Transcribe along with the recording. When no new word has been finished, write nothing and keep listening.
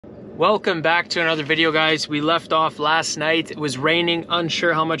Welcome back to another video, guys. We left off last night. It was raining,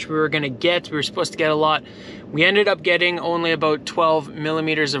 unsure how much we were gonna get. We were supposed to get a lot. We ended up getting only about 12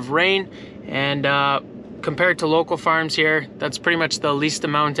 millimeters of rain, and compared to local farms here, that's pretty much the least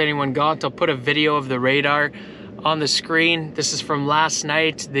amount anyone got. I'll put a video of the radar on the screen. This is from last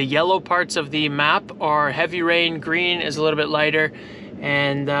night. The yellow parts of the map are heavy rain, green is a little bit lighter,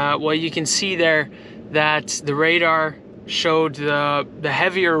 and well, you can see there that the radar showed the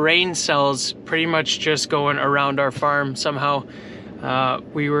heavier rain cells pretty much just going around our farm somehow.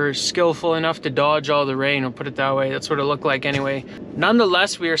 We were skillful enough to dodge all the rain, I'll put it that way. That's what it looked like anyway.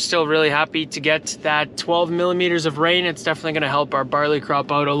 Nonetheless, we are still really happy to get that 12 millimeters of rain. It's definitely going to help our barley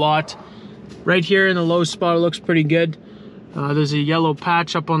crop out a lot. Right here in the low spot, it looks pretty good. There's a yellow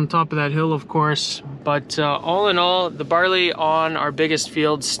patch up on top of that hill, of course, but all in all, the barley on our biggest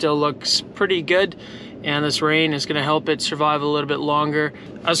field still looks pretty good, and this rain is going to help it survive a little bit longer.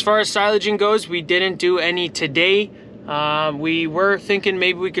 As far as silaging goes, we didn't do any today. We were thinking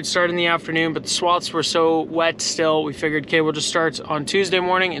maybe we could start in the afternoon, but the swaths were so wet still, we figured, okay, we'll just start on Tuesday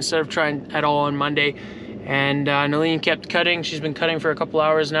morning instead of trying at all on Monday. And Neline kept cutting. She's been cutting for a couple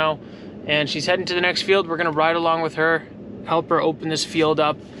hours now, and she's heading to the next field. We're going to ride along with her, help her open this field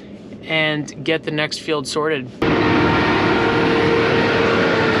up, and get the next field sorted.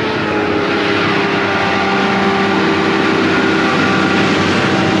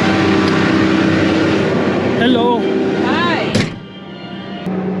 Hello. Hi.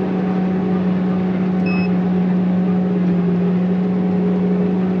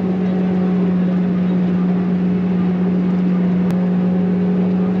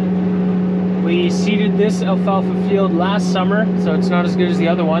 We seeded this alfalfa field last summer, so it's not as good as the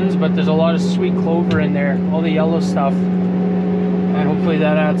other ones, but there's a lot of sweet clover in there, all the yellow stuff, and hopefully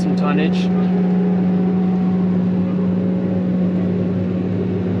that adds some tonnage.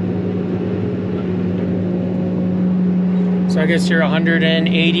 So I guess you're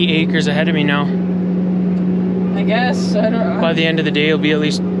 180 acres ahead of me now. I guess. I don't know. By the end of the day, it'll be at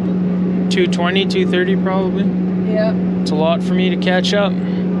least 220, 230 probably. Yeah. It's a lot for me to catch up.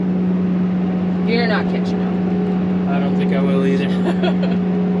 You're not catching up. I don't think I will either.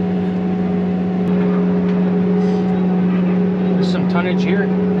 There's some tonnage here.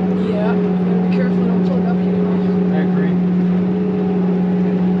 Yeah. Be careful, don't plug up here. I agree.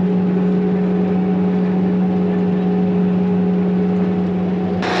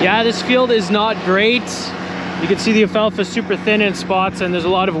 Yeah, this field is not great. You can see the alfalfa is super thin in spots, and there's a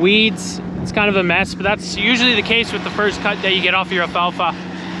lot of weeds. It's kind of a mess, but that's usually the case with the first cut that you get off your alfalfa.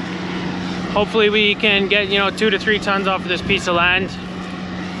 Hopefully we can get, 2 to 3 tons off of this piece of land,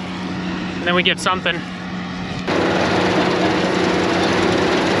 and then we get something.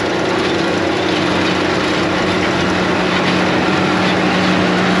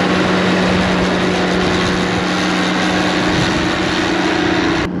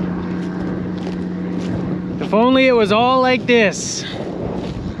 If only it was all like this.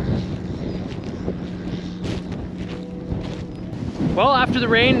 Well, after the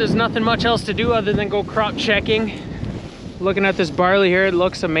rain, there's nothing much else to do other than go crop checking. Looking at this barley here, it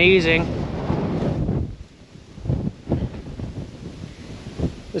looks amazing.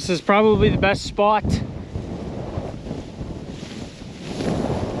 This is probably the best spot.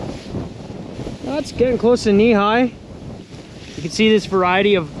 That's getting close to knee high. You can see this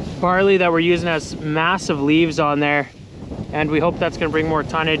variety of barley that we're using has massive leaves on there, and we hope that's going to bring more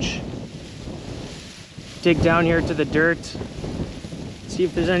tonnage. Dig down here to the dirt, see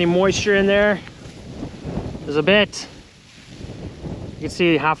if there's any moisture in there. There's a bit. You can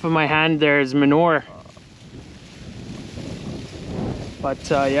see half of my hand there is manure,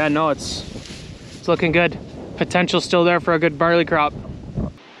 but yeah, no, it's looking good. Potential still there for a good barley crop.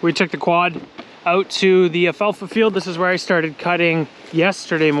 We took the quad out to the alfalfa field. This is where I started cutting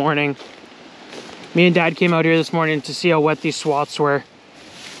yesterday morning. Me and Dad came out here this morning to see how wet these swaths were,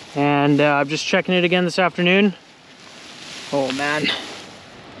 and I'm just checking it again this afternoon. Oh man,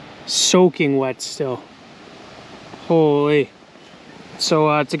 soaking wet still. Holy.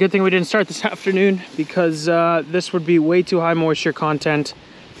 So it's a good thing we didn't start this afternoon, because this would be way too high moisture content.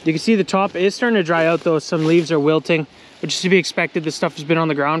 You can see the top is starting to dry out though. Some leaves are wilting, which is to be expected. This stuff has been on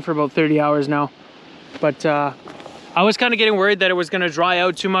the ground for about 30 hours now. But I was kind of getting worried that it was going to dry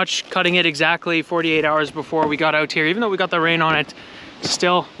out too much, cutting it exactly 48 hours before we got out here. Even though we got the rain on it,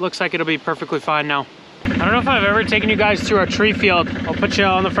 still looks like it'll be perfectly fine now. I don't know if I've ever taken you guys through our tree field. I'll put you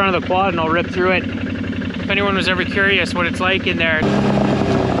on the front of the quad and I'll rip through it. If anyone was ever curious what it's like in there.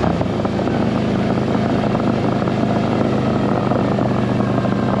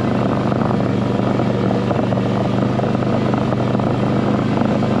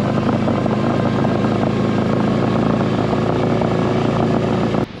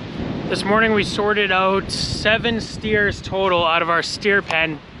 This morning we sorted out 7 steers total out of our steer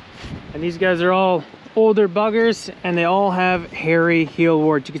pen. And these guys are all older buggers and they all have hairy heel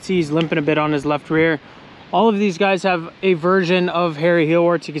warts. You can see he's limping a bit on his left rear. All of these guys have a version of hairy heel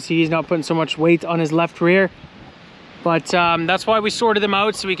warts. You can see he's not putting so much weight on his left rear. But that's why we sorted them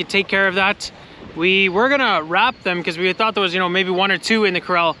out, so we could take care of that. We were gonna wrap them because we thought there was, you know, maybe 1 or 2 in the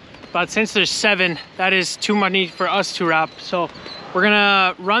corral. But since there's 7, that is too many for us to wrap. So we're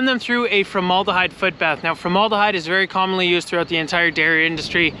gonna run them through a formaldehyde foot bath. Now, formaldehyde is very commonly used throughout the entire dairy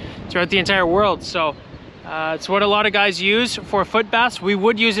industry, throughout the entire world. So it's what a lot of guys use for foot baths. We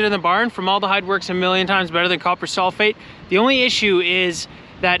would use it in the barn. Formaldehyde works a million times better than copper sulfate. The only issue is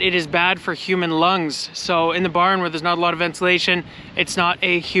that it is bad for human lungs. So in the barn where there's not a lot of ventilation, it's not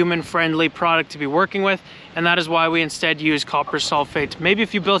a human-friendly product to be working with, and that is why we instead use copper sulfate. Maybe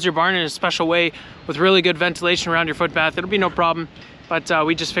if you build your barn in a special way with really good ventilation around your foot bath, it'll be no problem. But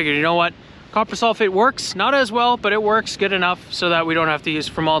we just figured, you know what? Copper sulfate works, not as well, but it works good enough so that we don't have to use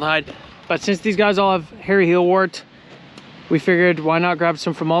formaldehyde. But since these guys all have hairy heel wart, we figured why not grab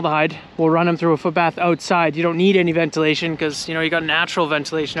some formaldehyde. We'll run them through a foot bath outside. You don't need any ventilation because, you know, you got natural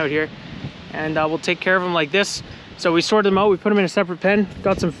ventilation out here. And we'll take care of them like this. So we sorted them out, we put them in a separate pen,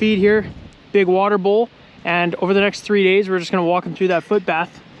 got some feed here, big water bowl. And over the next 3 days, we're just gonna walk them through that foot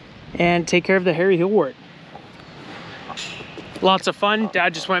bath and take care of the hairy heel wart. Lots of fun.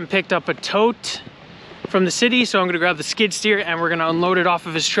 Dad just went and picked up a tote from the city. So I'm gonna grab the skid steer and we're gonna unload it off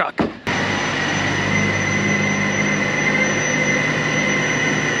of his truck.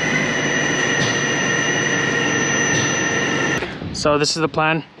 So this is the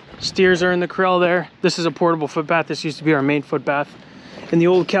plan. Steers are in the corral there. This is a portable foot bath. This used to be our main foot bath in the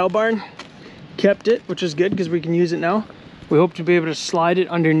old cow barn. Kept it, which is good because we can use it now. We hope to be able to slide it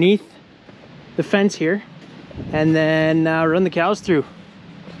underneath the fence here and then run the cows through.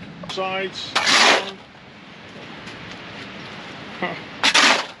 Sides. Huh.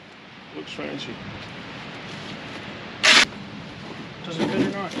 Looks fancy. Does it fit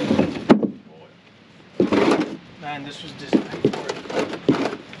or not? Man, this was designed for it.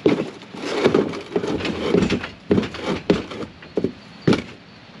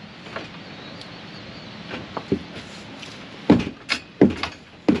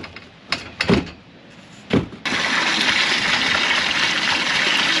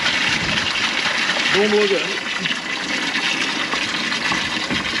 Don't look at it.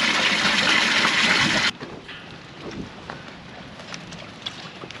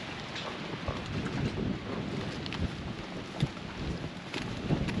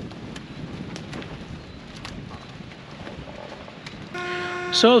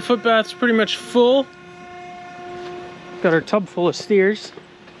 So the foot bath's pretty much full. Got our tub full of steers.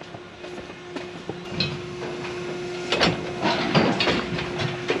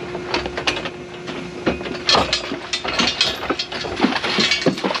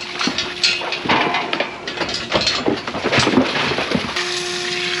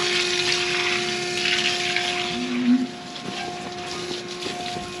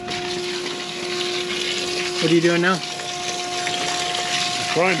 What are you doing now?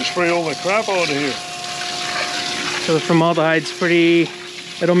 Trying to spray all the crap out of here. So the formaldehyde's pretty,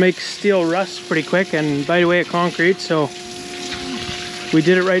 it'll make steel rust pretty quick and bite away at concrete, so we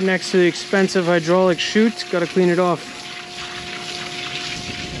did it right next to the expensive hydraulic chute. Gotta clean it off.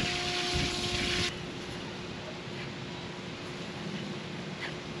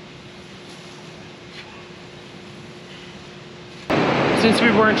 Since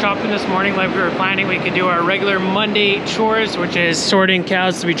we weren't shopping this morning like we were planning, we could do our regular Monday chores, which is sorting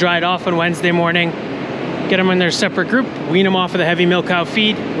cows to be dried off on Wednesday morning, get them in their separate group, wean them off of the heavy milk cow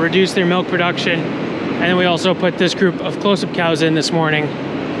feed, reduce their milk production, and then we also put this group of close-up cows in this morning,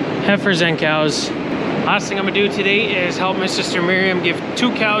 heifers and cows. Last thing I'm gonna do today is help my sister Miriam give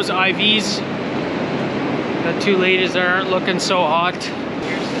 2 cows IVs. Got 2 ladies that aren't looking so hot.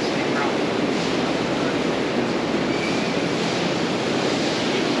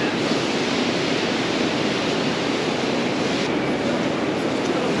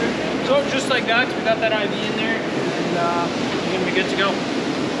 So just like that, we got that IV in there, and you're gonna be good to go.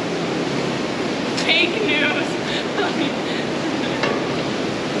 Fake news.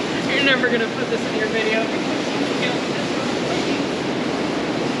 You're never gonna put this in your video.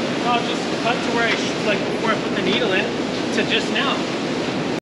 I'll just cut to where I before I put the needle in to just now.